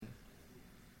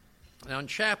Now in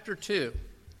chapter 2,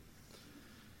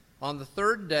 on the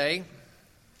third day,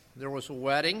 there was a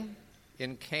wedding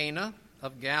in Cana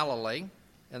of Galilee,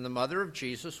 and the mother of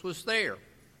Jesus was there.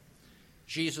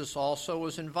 Jesus also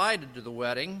was invited to the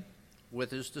wedding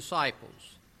with his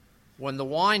disciples. When the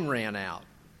wine ran out,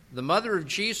 the mother of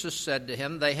Jesus said to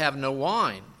him, "They have no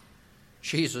wine."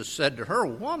 Jesus said to her,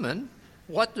 "Woman,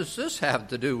 what does this have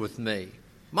to do with me?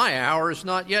 My hour has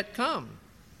not yet come."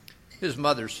 His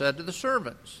mother said to the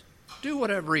servants, "Do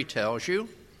whatever he tells you."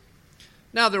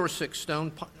 Now there were 6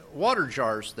 stone water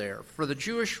jars there for the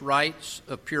Jewish rites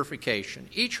of purification,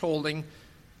 each holding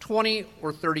 20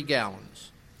 or 30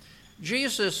 gallons.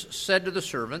 Jesus said to the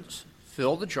servants,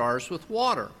 "Fill the jars with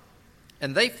water."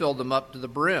 And they filled them up to the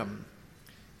brim.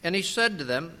 And he said to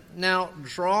them, "Now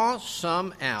draw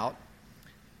some out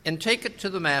and take it to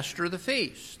the master of the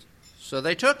feast." So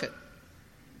they took it.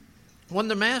 When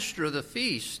the master of the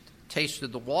feast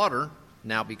tasted the water,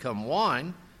 now become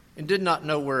wine, and did not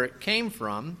know where it came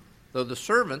from, though the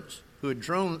servants who had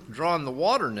drawn the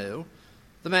water knew,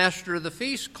 the master of the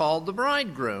feast called the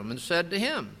bridegroom and said to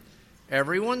him,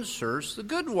 "Everyone serves the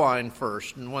good wine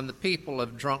first, and when the people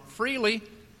have drunk freely,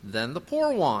 then the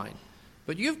poor wine.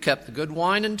 But you've kept the good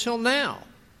wine until now."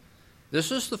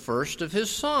 This is the first of his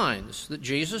signs that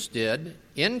Jesus did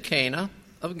in Cana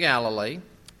of Galilee,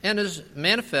 and has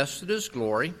manifested his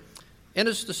glory, and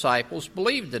his disciples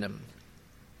believed in him.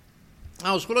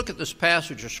 Now, as we look at this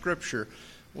passage of Scripture,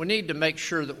 we need to make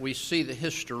sure that we see the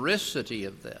historicity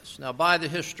of this. Now, by the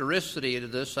historicity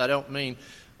of this, I don't mean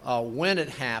when it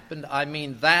happened, I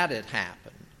mean that it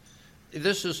happened.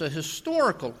 This is a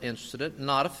historical incident,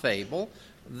 not a fable.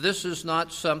 This is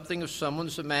not something of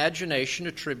someone's imagination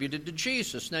attributed to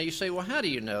Jesus. Now, you say, well, how do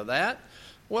you know that?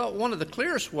 Well, one of the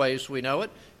clearest ways we know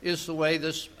it is the way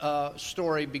this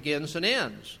story begins and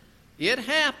ends. It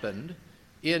happened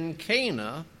in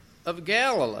Cana of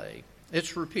Galilee.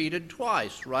 It's repeated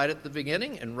twice, right at the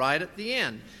beginning and right at the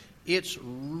end. It's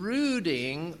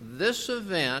rooting this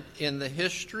event in the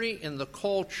history and the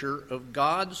culture of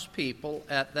God's people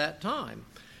at that time.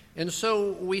 And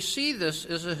so we see this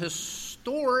as a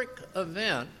historic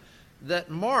event that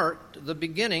marked the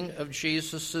beginning of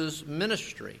Jesus'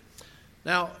 ministry.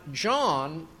 Now,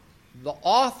 John, the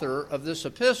author of this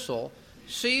epistle,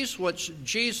 sees what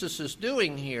Jesus is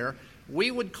doing here.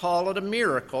 We would call it a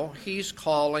miracle. He's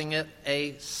calling it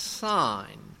a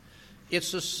sign.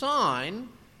 It's a sign.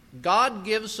 God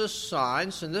gives us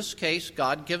signs. In this case,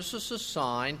 God gives us a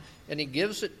sign, and he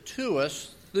gives it to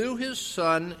us through his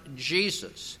Son,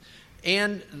 Jesus.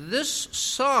 And this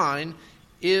sign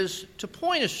is to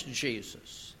point us to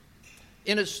Jesus,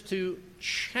 and it's to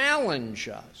challenge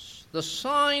us. The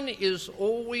sign is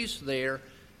always there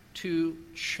to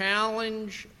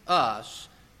challenge us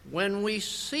when we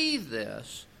see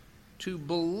this to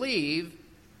believe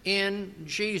in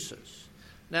Jesus.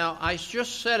 Now, I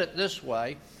just said it this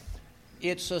way.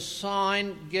 It's a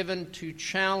sign given to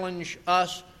challenge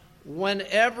us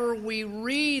whenever we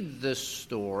read this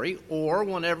story, or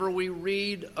whenever we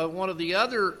read one of the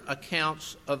other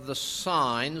accounts of the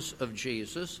signs of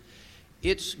Jesus.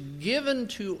 It's given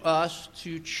to us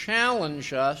to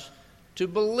challenge us to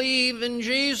believe in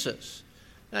Jesus.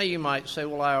 Now you might say,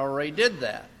 well, I already did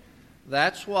that.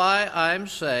 That's why I'm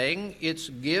saying it's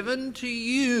given to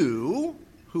you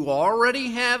who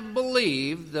already have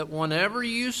believed, that whenever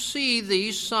you see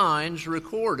these signs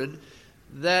recorded,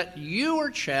 that you are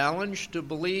challenged to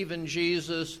believe in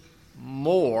Jesus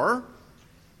more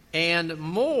and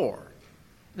more.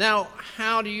 Now,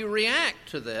 how do you react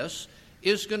to this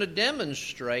is going to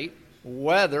demonstrate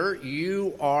whether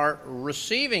you are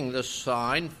receiving this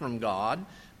sign from God,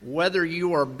 whether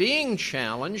you are being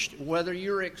challenged, whether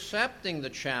you're accepting the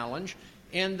challenge,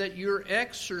 and that you're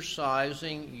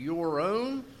exercising your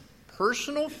own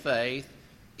personal faith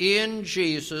in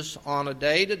Jesus on a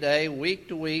day-to-day,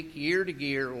 week-to-week,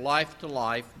 year-to-year,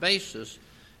 life-to-life basis.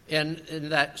 And in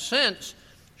that sense,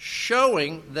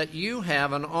 showing that you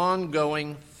have an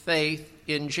ongoing faith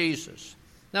in Jesus.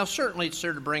 Now, certainly it's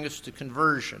there to bring us to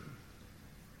conversion.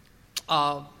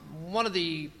 One of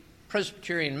the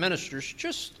Presbyterian ministers,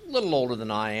 just a little older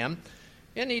than I am,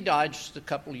 and he died just a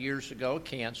couple of years ago of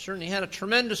cancer, and he had a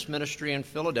tremendous ministry in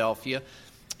Philadelphia,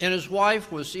 and his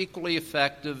wife was equally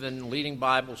effective in leading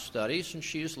Bible studies, and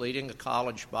she was leading a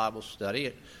college Bible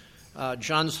study at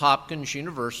Johns Hopkins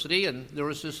University, and there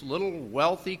was this little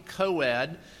wealthy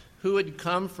co-ed who had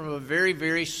come from a very,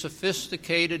 very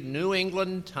sophisticated New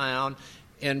England town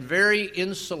and very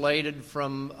insulated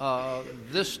from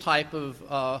this type of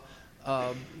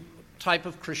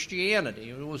Christianity.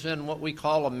 It was in what we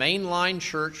call a mainline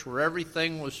church where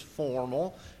everything was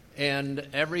formal and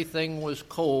everything was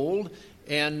cold,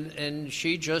 and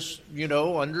she just,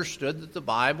 understood that the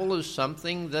Bible is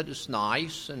something that is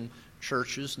nice, and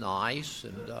church is nice,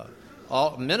 and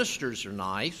all ministers are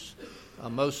nice,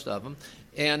 most of them,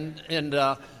 and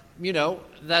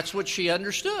that's what she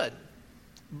understood.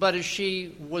 But as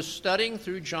she was studying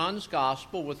through John's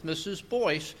Gospel with Mrs.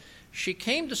 Boyce, she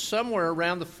came to somewhere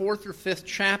around the 4th or 5th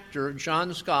chapter of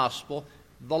John's Gospel.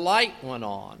 The light went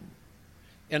on.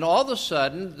 And all of a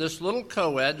sudden, this little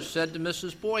co-ed said to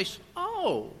Mrs. Boyce,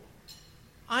 "Oh,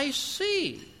 I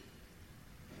see.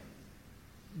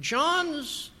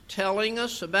 John's telling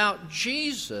us about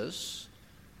Jesus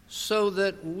so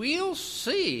that we'll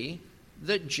see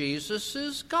that Jesus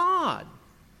is God."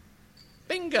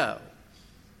 Bingo.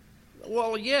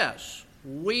 Well, yes,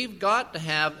 we've got to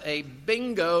have a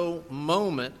bingo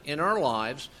moment in our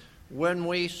lives when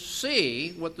we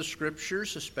see what the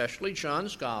Scriptures, especially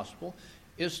John's Gospel,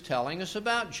 is telling us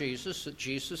about Jesus, that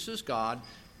Jesus is God,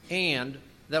 and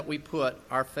that we put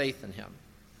our faith in Him.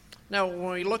 Now,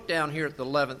 when we look down here at the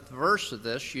 11th verse of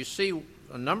this, you see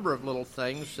a number of little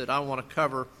things that I want to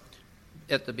cover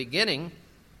at the beginning.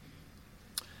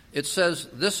 It says,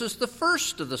 "This is the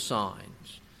first of the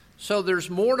signs." So there's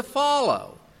more to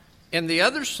follow. And the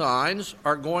other signs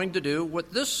are going to do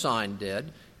what this sign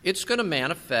did. It's going to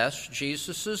manifest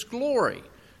Jesus' glory.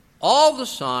 All the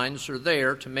signs are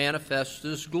there to manifest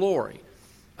His glory.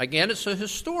 Again, it's a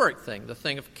historic thing. The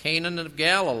thing of Cana and of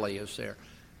Galilee is there.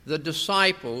 The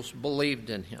disciples believed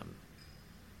in Him.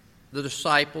 The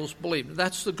disciples believed.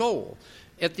 That's the goal.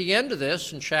 At the end of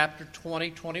this, in chapter 20,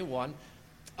 21,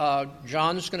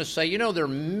 John's going to say, there are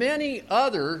many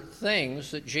other things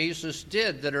that Jesus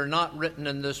did that are not written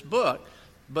in this book,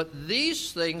 but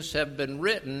these things have been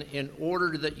written in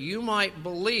order that you might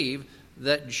believe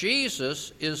that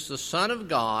Jesus is the Son of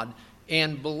God,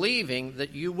 and believing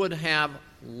that you would have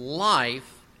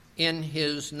life in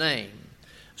His name.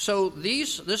 So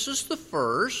this is the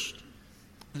first.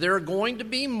 There are going to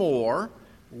be more.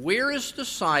 We're His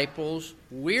disciples.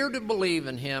 We're to believe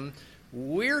in Him.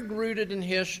 We're rooted in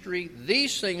history.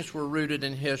 These things were rooted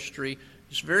in history.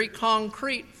 It's very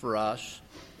concrete for us,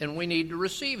 and we need to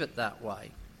receive it that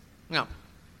way. Now,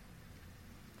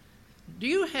 do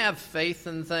you have faith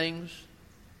in things?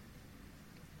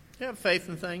 Do you have faith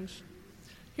in things?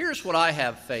 Here's what I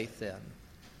have faith in.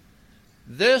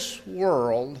 This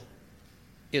world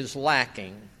is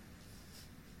lacking.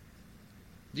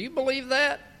 Do you believe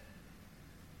that?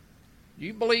 Do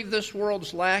you believe this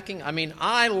world's lacking? I mean,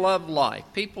 I love life.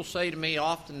 People say to me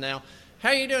often now,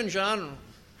 "How you doing, John?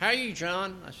 How are you,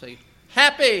 John?" I say,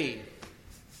 "Happy."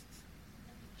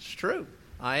 It's true.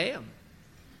 I am.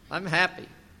 I'm happy.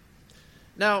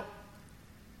 Now,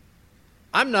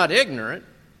 I'm not ignorant,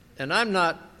 and I'm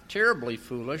not terribly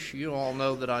foolish. You all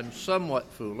know that I'm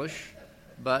somewhat foolish,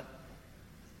 but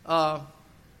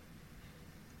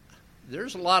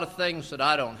there's a lot of things that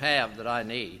I don't have that I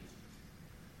need.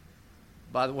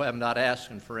 By the way, I'm not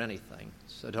asking for anything,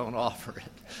 so don't offer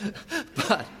it.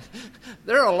 But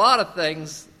there are a lot of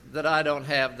things that I don't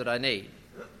have that I need.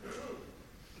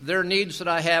 There are needs that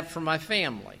I have for my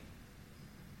family.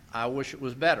 I wish it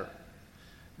was better.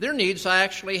 There are needs I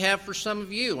actually have for some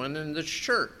of you and in this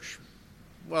church.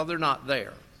 Well, they're not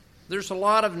there. There's a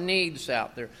lot of needs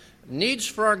out there. Needs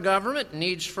for our government,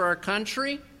 needs for our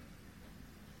country.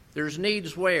 There's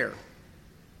needs where?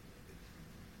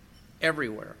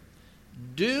 Everywhere.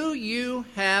 Do you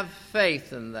have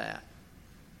faith in that?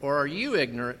 Or are you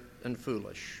ignorant and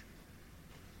foolish?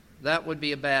 That would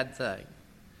be a bad thing.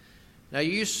 Now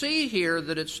you see here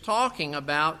that it's talking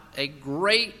about a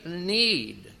great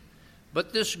need.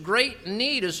 But this great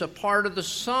need is a part of the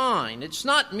sign. It's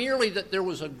not merely that there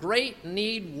was a great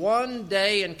need one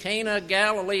day in Cana of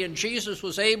Galilee and Jesus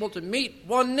was able to meet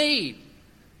one need.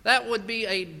 That would be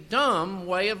a dumb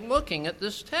way of looking at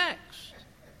this text.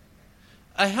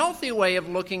 A healthy way of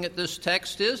looking at this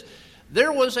text is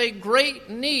there was a great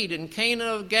need in Cana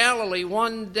of Galilee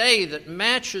one day that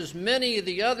matches many of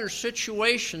the other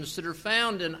situations that are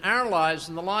found in our lives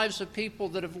and the lives of people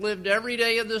that have lived every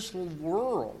day of this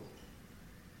world.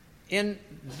 And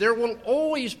there will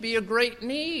always be a great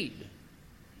need.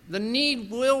 The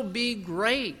need will be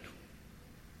great.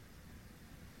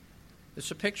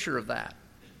 It's a picture of that.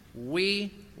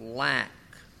 We lack.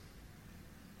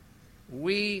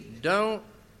 We're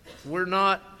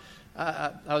not.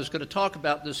 I was going to talk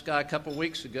about this guy a couple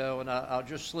weeks ago, and I'll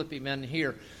just slip him in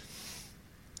here.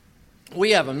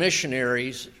 We have a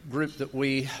missionaries group that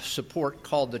we support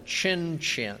called the Chin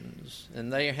Chins,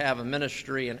 and they have a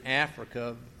ministry in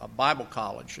Africa, Bible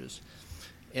colleges.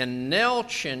 And Nell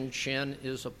Chin Chin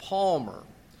is a Palmer,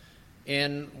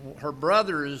 And her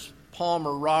brother is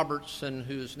Palmer Robertson,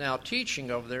 who's now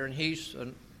teaching over there, and he's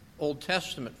an Old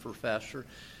Testament professor.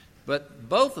 But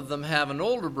both of them have an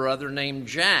older brother named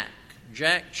Jack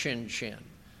Chin Chin.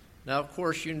 Now, of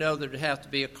course, you know there'd have to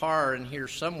be a car in here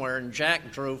somewhere, and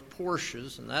Jack drove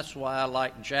Porsches, and that's why I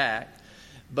like Jack.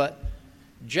 But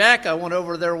Jack, I went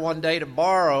over there one day to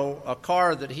borrow a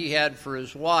car that he had for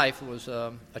his wife. It was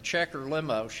a Checker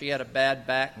limo. She had a bad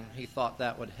back, and he thought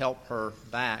that would help her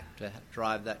back to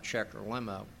drive that Checker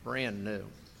limo, brand new.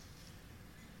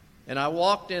 And I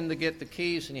walked in to get the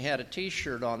keys, and he had a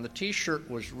T-shirt on. The T-shirt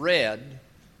was red,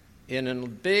 and in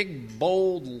big,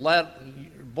 bold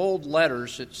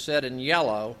letters it said in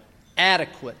yellow,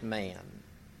 "Adequate Man."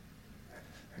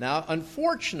 Now,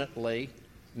 unfortunately,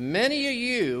 many of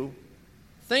you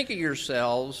think of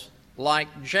yourselves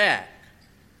like Jack.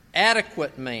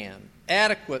 Adequate man,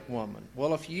 adequate woman.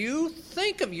 Well, if you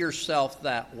think of yourself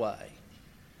that way,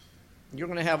 you're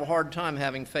going to have a hard time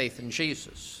having faith in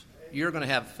Jesus. You're going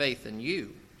to have faith in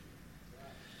you.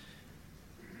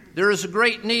 There is a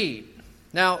great need.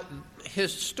 Now,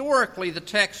 historically, the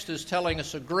text is telling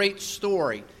us a great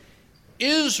story.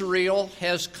 Israel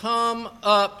has come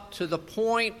up to the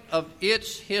point of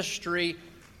its history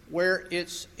where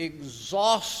it's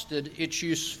exhausted its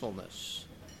usefulness.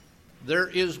 There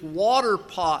is water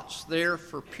pots there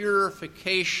for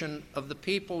purification of the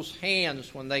people's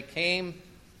hands when they came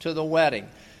to the wedding.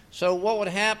 So what would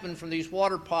happen from these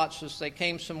water pots is they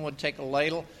came, someone would take a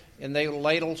ladle, and they would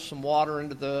ladle some water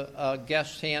into the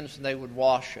guest's hands, and they would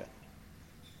wash it.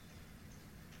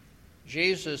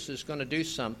 Jesus is going to do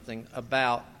something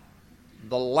about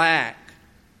the lack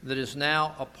that is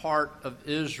now a part of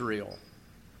Israel.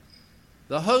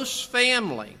 The host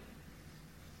family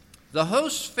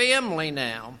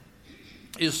now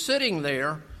is sitting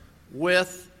there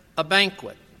with a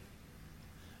banquet.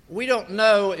 We don't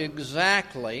know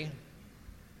exactly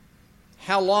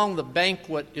how long the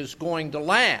banquet is going to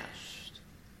last,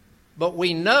 but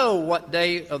we know what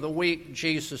day of the week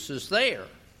Jesus is there.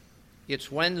 It's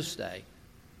Wednesday.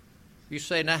 You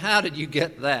say, now how did you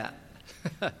get that?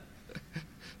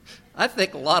 I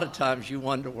think a lot of times you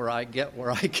wonder where I get.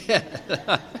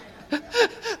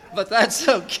 But that's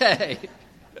okay.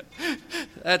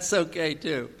 That's okay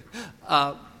too.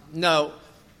 No,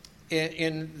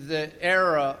 in the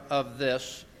era of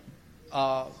this,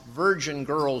 virgin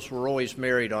girls were always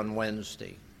married on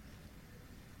Wednesday.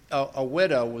 A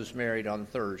widow was married on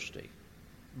Thursday.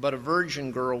 But a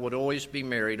virgin girl would always be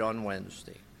married on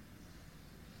Wednesday.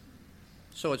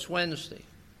 So it's Wednesday.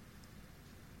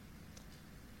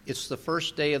 It's the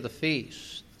first day of the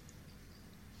feast.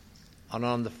 And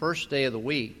on the first day of the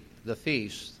week, the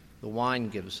feast, the wine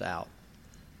gives out.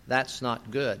 That's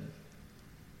not good.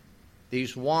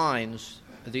 These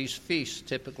feasts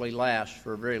typically last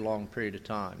for a very long period of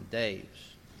time, days.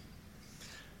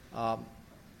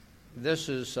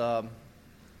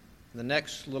 The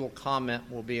next little comment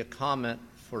will be a comment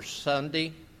for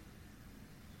Sunday.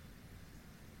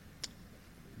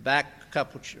 Back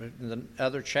in the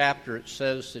other chapter, it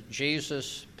says that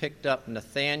Jesus picked up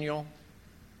Nathanael.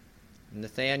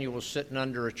 Nathanael was sitting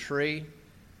under a tree,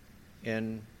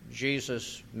 and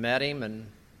Jesus met him, and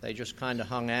they just kind of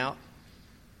hung out.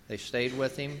 They stayed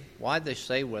with him. Why'd they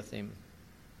stay with him?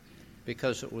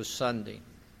 Because it was Sunday.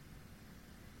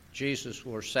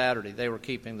 Saturday. They were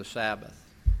keeping the Sabbath.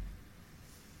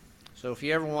 So if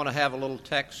you ever want to have a little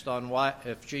text on why,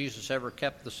 if Jesus ever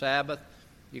kept the Sabbath,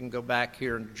 you can go back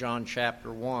here in John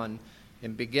chapter 1,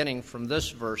 and beginning from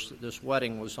this verse that this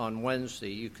wedding was on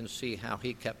Wednesday, you can see how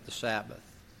he kept the Sabbath.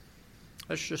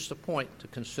 That's just a point to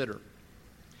consider.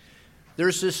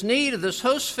 There's this need of this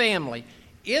host family.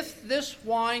 If this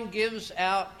wine gives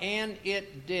out, and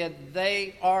it did,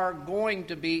 they are going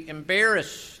to be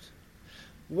embarrassed.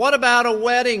 What about a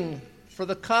wedding for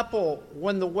the couple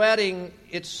when the wedding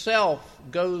itself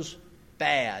goes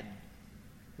bad?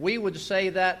 We would say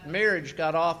that marriage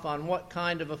got off on what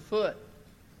kind of a foot?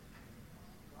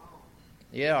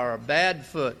 Yeah, or a bad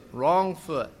foot, wrong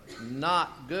foot,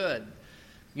 not good.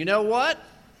 You know what?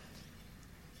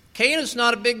 Cana's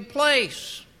not a big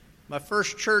place. My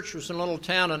first church was in a little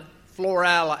town in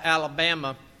Florala,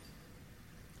 Alabama.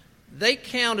 They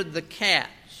counted the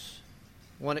cats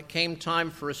when it came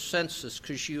time for a census,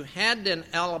 because you had to, in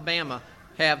Alabama,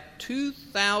 have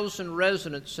 2,000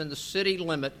 residents in the city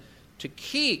limit to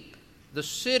keep the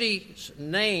city's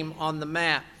name on the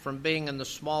map from being in the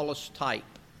smallest type.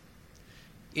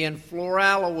 And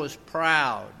Florala was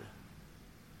proud.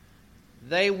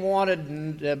 They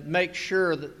wanted to make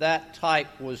sure that that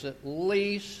type was at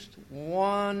least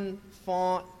one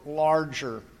font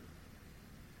larger.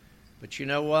 But you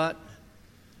know what?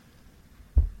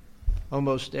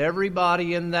 Almost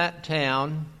everybody in that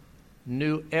town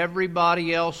knew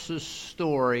everybody else's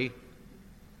story,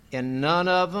 and none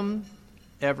of them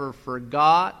ever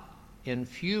forgot, and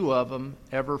few of them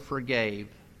ever forgave.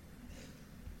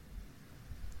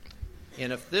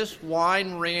 And if this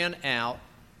wine ran out,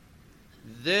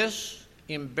 this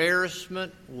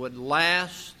embarrassment would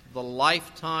last the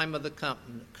lifetime of the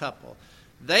couple.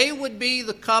 They would be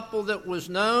the couple that was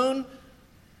known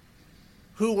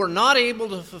who were not able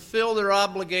to fulfill their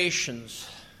obligations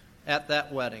at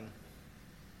that wedding.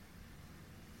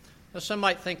 Now, some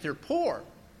might think they're poor.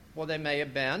 Well, they may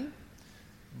have been.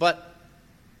 But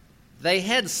they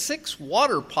had 6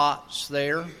 water pots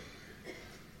there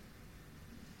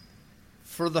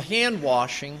for the hand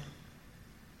washing.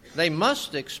 They must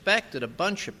have expected a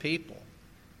bunch of people.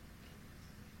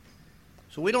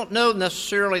 So we don't know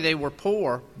necessarily they were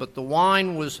poor, but the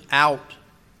wine was out.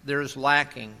 There's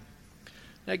lacking.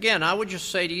 Again, I would just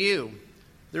say to you,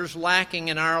 there's lacking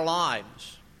in our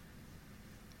lives.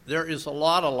 There is a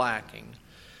lot of lacking.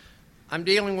 I'm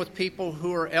dealing with people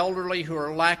who are elderly, who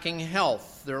are lacking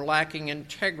health. They're lacking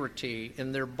integrity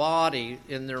in their body,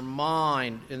 in their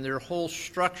mind, in their whole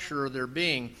structure of their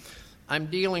being. I'm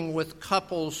dealing with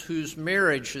couples whose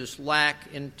marriages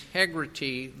lack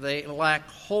integrity. They lack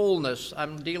wholeness.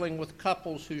 I'm dealing with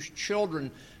couples whose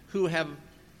children who have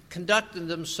conducted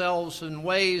themselves in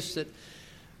ways that,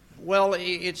 well,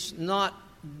 it's not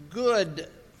good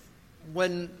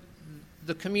when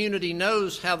the community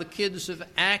knows how the kids have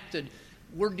acted.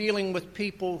 We're dealing with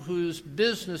people whose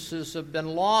businesses have been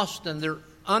lost and they're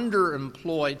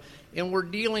underemployed. And we're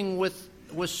dealing with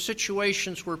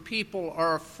situations where people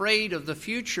are afraid of the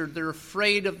future. They're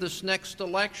afraid of this next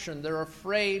election. They're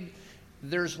afraid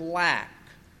there's lack.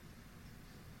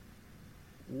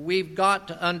 We've got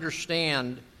to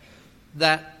understand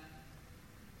that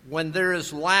when there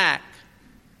is lack,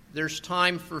 there's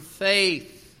time for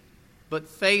faith. But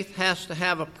faith has to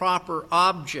have a proper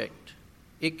object.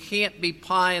 It can't be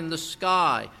pie in the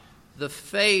sky. The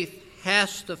faith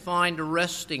has to find a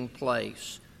resting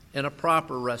place, and a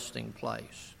proper resting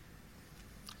place.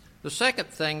 The second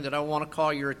thing that I want to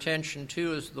call your attention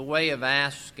to is the way of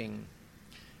asking.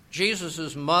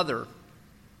 Jesus' mother.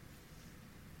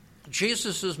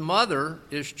 Jesus' mother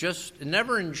is just,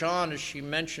 never in John is she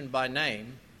mentioned by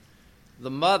name. The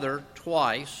mother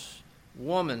twice,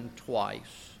 woman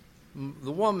twice.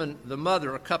 The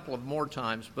mother a couple of more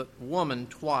times, but woman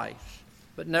twice,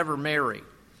 but never Mary.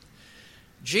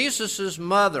 Jesus'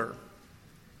 mother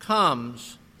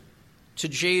comes to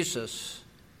Jesus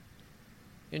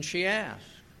and she asks.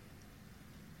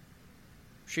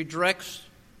 She directs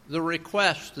the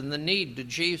request and the need to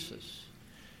Jesus.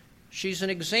 She's an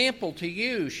example to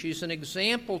you. She's an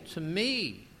example to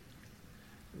me.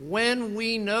 When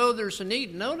we know there's a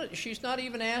need, notice she's not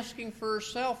even asking for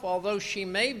herself, although she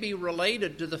may be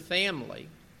related to the family.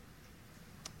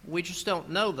 We just don't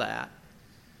know that.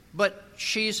 But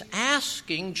she's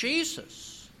asking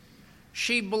Jesus.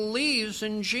 She believes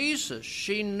in Jesus.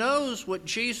 She knows what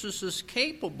Jesus is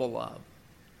capable of.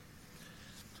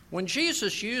 When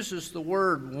Jesus uses the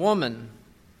word woman,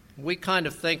 we kind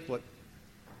of think,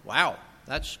 wow,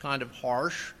 that's kind of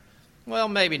harsh. Well,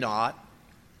 maybe not.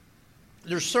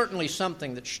 There's certainly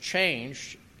something that's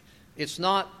changed. It's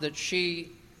not that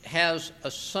she has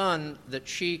a son that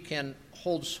she can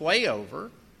hold sway over.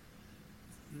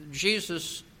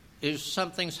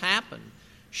 Something's happened.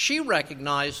 She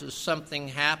recognizes something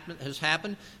has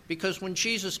happened because when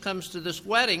Jesus comes to this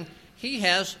wedding, he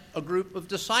has a group of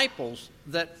disciples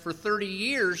that for 30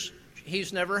 years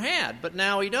he's never had, but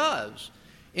now he does.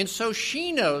 And so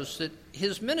she knows that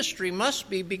his ministry must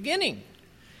be beginning.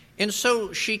 And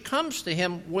so she comes to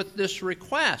him with this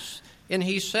request, and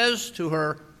he says to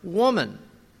her, woman.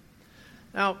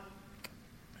 Now,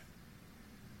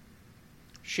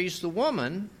 she's the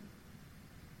woman.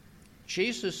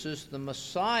 Jesus is the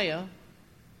Messiah.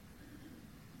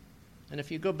 And if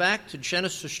you go back to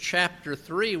Genesis chapter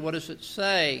 3, what does it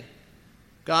say?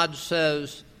 God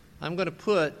says, I'm going to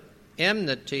put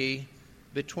enmity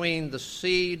between the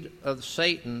seed of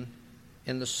Satan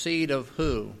and the seed of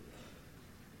who?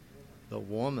 The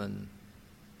woman.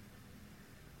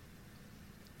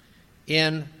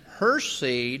 In her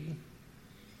seed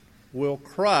will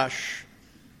crush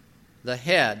the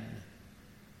head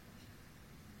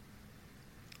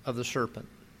of the serpent.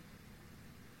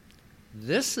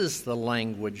 This is the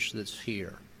language that's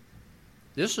here.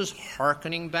 This is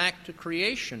hearkening back to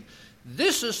creation.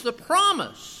 This is the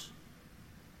promise.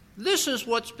 This is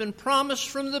what's been promised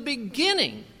from the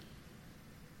beginning.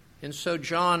 And so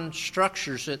John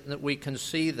structures it that we can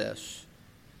see this.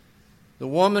 The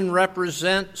woman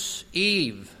represents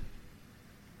Eve.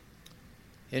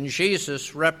 And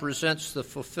Jesus represents the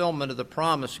fulfillment of the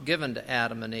promise given to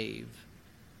Adam and Eve.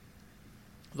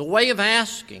 The way of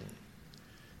asking.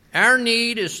 Our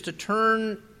need is to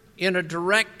turn in a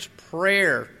direct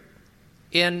prayer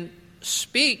and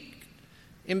speak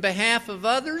in behalf of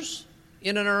others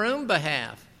and in our own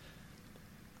behalf.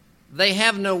 They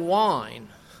have no wine.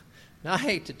 Now, I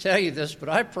hate to tell you this, but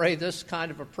I pray this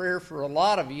kind of a prayer for a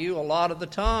lot of you a lot of the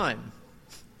time.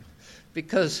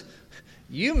 Because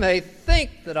you may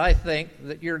think that I think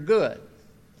that you're good.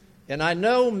 And I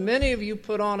know many of you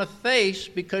put on a face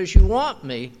because you want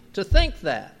me to think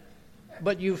that.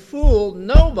 But you fooled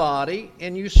nobody,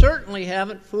 and you certainly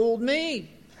haven't fooled me.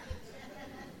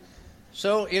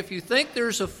 So if you think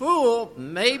there's a fool,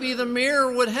 maybe the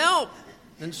mirror would help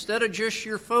instead of just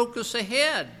your focus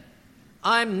ahead.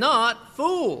 I'm not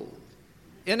fooled.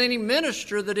 And any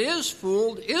minister that is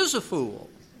fooled is a fool.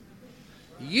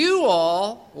 You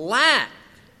all lack.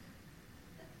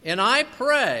 And I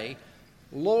pray,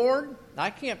 Lord, I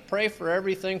can't pray for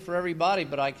everything for everybody,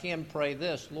 but I can pray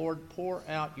this. Lord, pour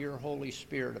out your Holy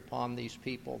Spirit upon these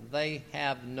people. They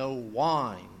have no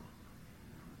wine.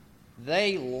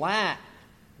 They lack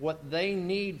what they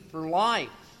need for life.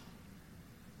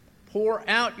 Pour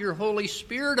out your Holy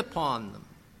Spirit upon them.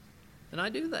 And I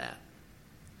do that.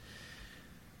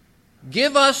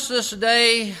 Give us this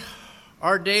day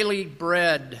our daily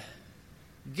bread.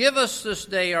 Give us this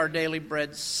day our daily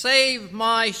bread. Save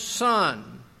my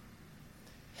son.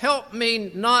 Help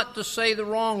me not to say the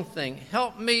wrong thing.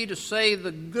 Help me to say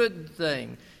the good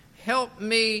thing. Help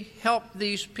me help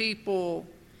these people.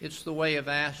 It's the way of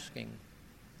asking.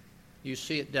 You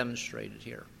see it demonstrated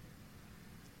here.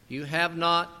 You have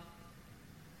not,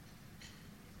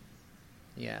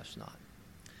 ye ask not.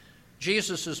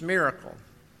 Jesus' miracle.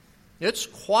 It's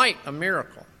quite a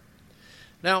miracle.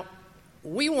 Now,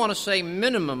 we want to say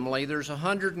minimally there's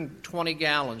 120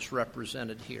 gallons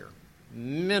represented here.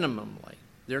 Minimally.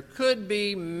 There could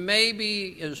be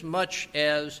maybe as much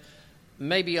as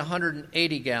maybe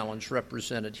 180 gallons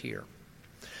represented here.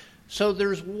 So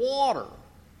there's water.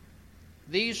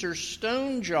 These are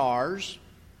stone jars,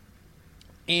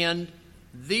 and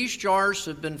these jars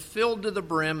have been filled to the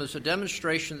brim as a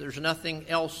demonstration that there's nothing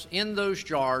else in those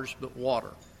jars but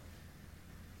water.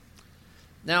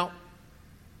 Now,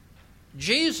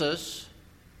 Jesus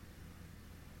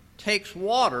takes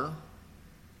water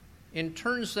and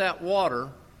turns that water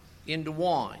into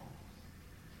wine.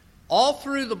 All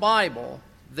through the Bible,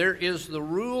 there is the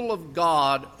rule of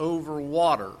God over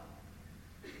water.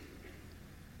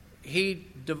 He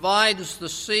divides the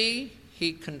sea.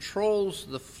 He controls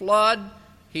the flood.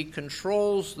 He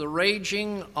controls the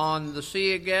raging on the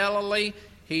Sea of Galilee.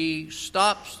 He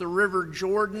stops the River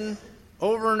Jordan.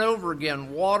 Over and over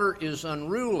again, water is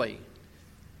unruly.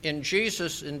 And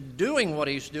Jesus, in doing what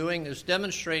he's doing, is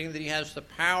demonstrating that he has the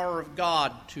power of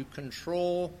God to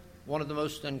control one of the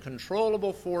most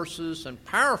uncontrollable forces and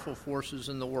powerful forces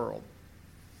in the world.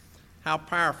 How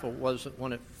powerful was it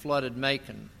when it flooded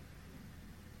Macon?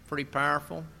 Pretty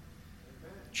powerful.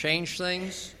 Change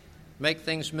things, make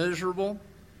things miserable.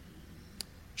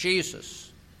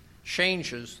 Jesus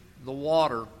changes the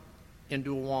water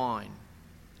into wine.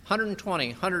 120,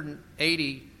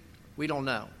 180, we don't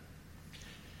know.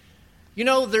 You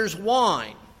know, there's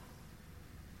wine.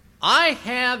 I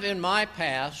have in my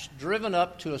past driven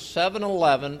up to a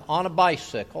 7-Eleven on a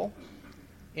bicycle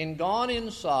and gone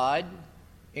inside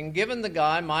and given the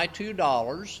guy my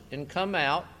 $2 and come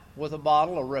out with a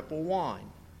bottle of Ripple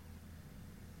wine.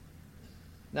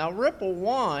 Now, Ripple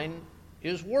wine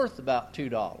is worth about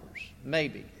 $2,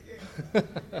 maybe.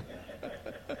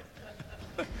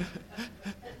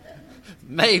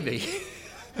 Maybe.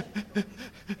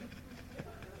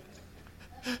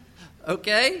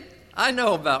 Okay? I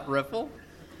know about Ripple.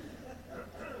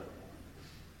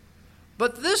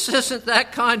 But this isn't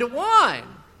that kind of wine.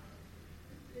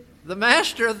 The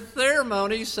master of the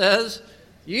ceremony says,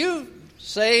 you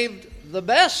saved the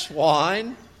best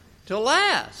wine to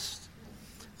last.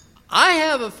 I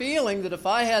have a feeling that if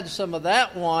I had some of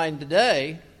that wine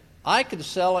today, I could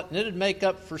sell it and it'd make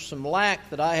up for some lack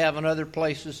that I have in other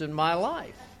places in my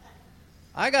life.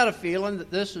 I got a feeling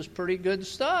that this is pretty good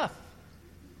stuff.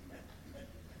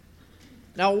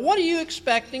 Now, what are you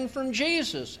expecting from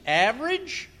Jesus?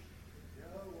 Average?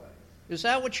 Is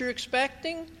that what you're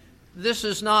expecting? This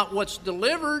is not what's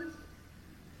delivered.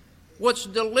 What's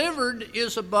delivered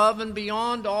is above and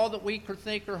beyond all that we could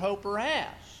think or hope or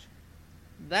ask.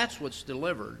 That's what's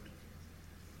delivered.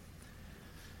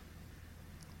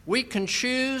 We can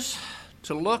choose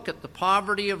to look at the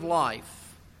poverty of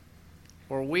life,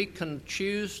 or we can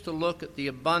choose to look at the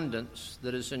abundance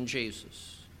that is in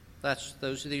Jesus.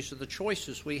 These are the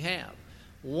choices we have.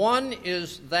 One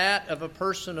is that of a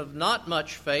person of not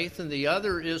much faith, and the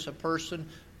other is a person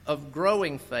of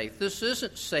growing faith. This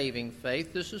isn't saving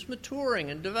faith. This is maturing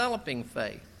and developing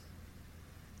faith.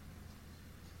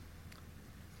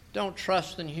 Don't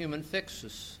trust in human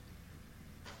fixes.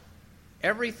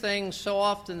 Everything so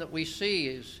often that we see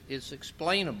is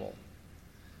explainable.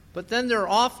 But then there are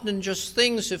often just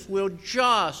things, if we'll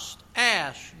just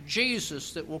ask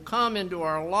Jesus, that will come into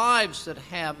our lives that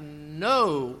have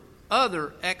no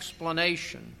other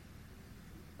explanation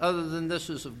other than this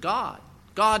is of God.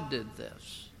 God did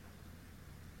this.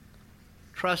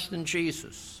 Trust in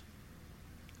Jesus.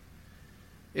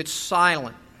 It's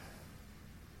silent.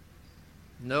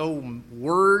 No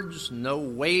words, no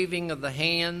waving of the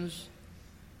hands.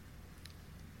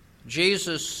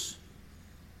 Jesus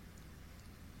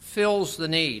fills the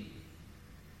need.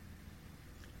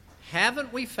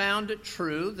 Haven't we found it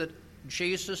true that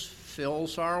Jesus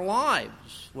fills our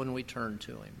lives when we turn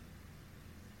to Him?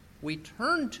 We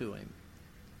turn to Him,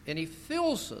 and He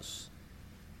fills us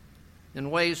in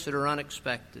ways that are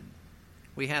unexpected.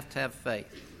 We have to have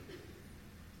faith.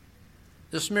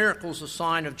 This miracle is a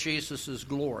sign of Jesus'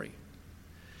 glory.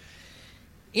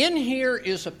 In here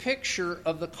is a picture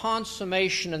of the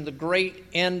consummation and the great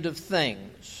end of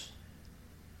things.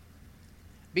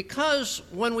 Because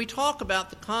when we talk about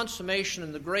the consummation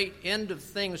and the great end of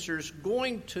things, there's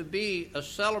going to be a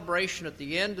celebration at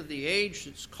the end of the age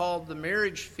that's called the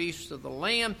marriage feast of the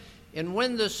Lamb. And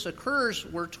when this occurs,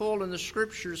 we're told in the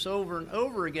Scriptures over and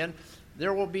over again,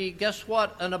 there will be, guess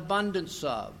what, an abundance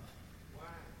of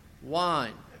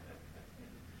wine.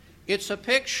 It's a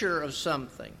picture of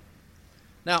something.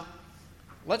 Now,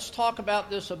 let's talk about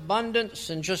this abundance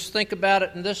and just think about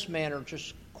it in this manner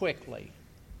just quickly.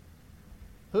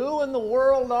 Who in the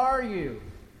world are you?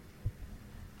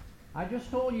 I just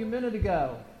told you a minute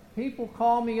ago. People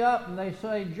call me up and they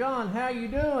say, John, how you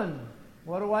doing?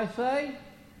 What do I say?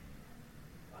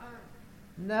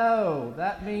 No,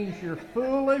 that means you're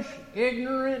foolish,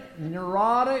 ignorant,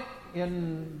 neurotic,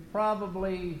 and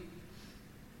probably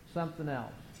something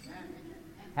else.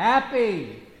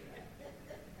 Happy.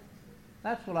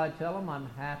 That's what I tell them. I'm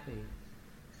happy.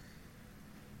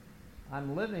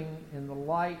 I'm living in the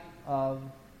light of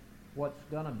what's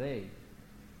going to be.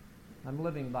 I'm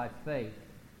living by faith.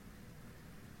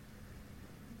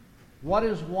 What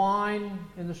is wine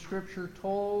in the Scripture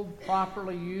told,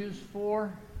 properly used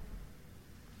for?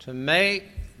 To make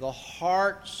the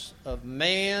hearts of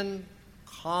mankind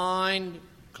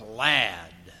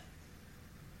glad.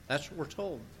 That's what we're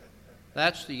told.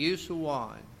 That's the use of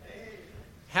wine.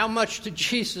 How much did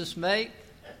Jesus make?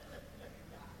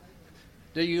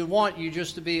 Do you want you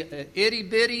just to be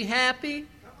itty-bitty happy?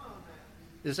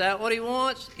 Is that what He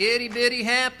wants? Itty-bitty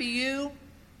happy you?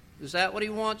 Is that what He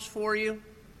wants for you?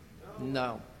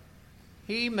 No.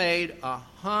 He made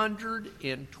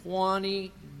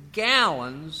 120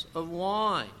 gallons of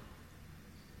wine.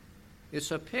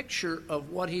 It's a picture of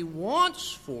what He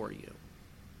wants for you.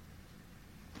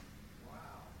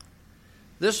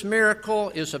 This miracle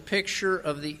is a picture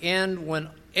of the end when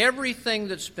everything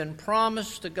that's been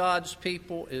promised to God's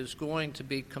people is going to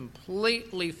be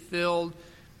completely filled,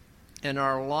 and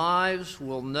our lives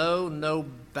will know no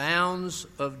bounds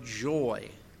of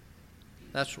joy.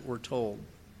 That's what we're told.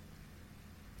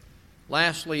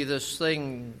 Lastly, this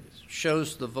thing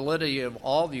shows the validity of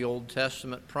all the Old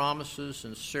Testament promises,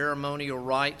 and ceremonial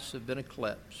rites have been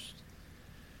eclipsed.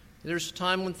 There's a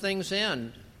time when things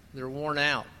end. They're worn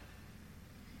out.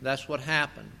 That's what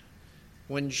happened.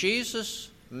 When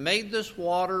Jesus made this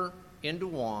water into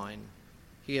wine,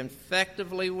 He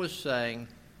effectively was saying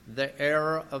the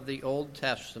era of the Old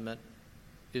Testament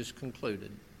is concluded,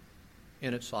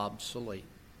 and it's obsolete,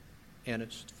 and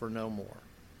it's for no more.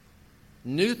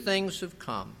 New things have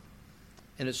come,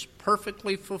 and it's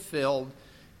perfectly fulfilled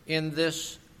in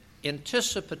this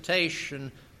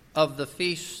anticipation of the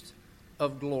feast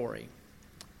of glory.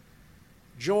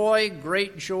 Joy,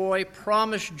 great joy,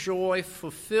 promised joy,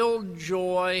 fulfilled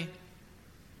joy,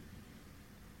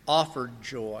 offered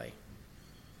joy.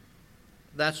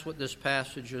 That's what this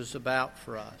passage is about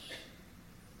for us.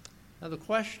 Now the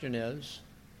question is,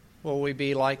 will we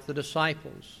be like the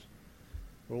disciples?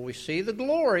 Will we see the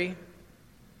glory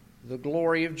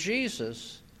of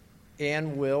Jesus,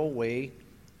 and will we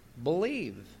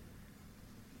believe?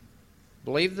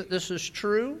 Believe that this is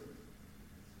true,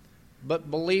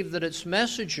 but believe that its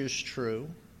message is true,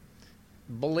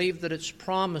 believe that its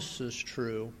promise is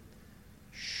true,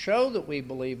 show that we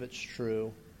believe it's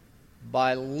true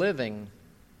by living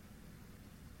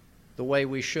the way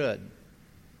we should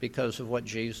because of what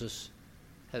Jesus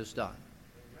has done.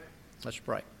 Let's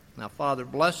pray. Now, Father,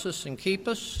 bless us and keep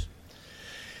us.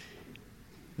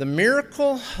 The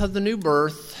miracle of the new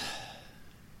birth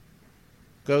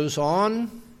goes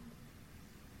on,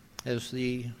 as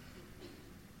the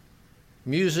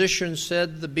musician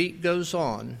said, the beat goes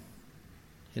on.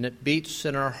 And it beats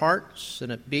in our hearts,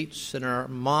 and it beats in our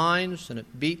minds, and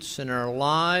it beats in our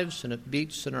lives, and it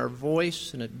beats in our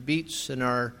voice, and it beats in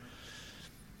our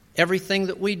everything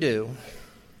that we do,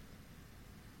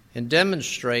 and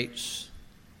demonstrates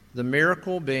the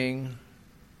miracle being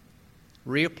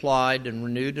reapplied and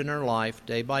renewed in our life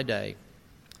day by day.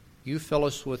 You fill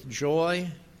us with joy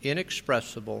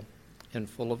inexpressible and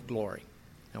full of glory.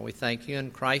 And we thank you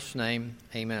in Christ's name.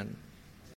 Amen.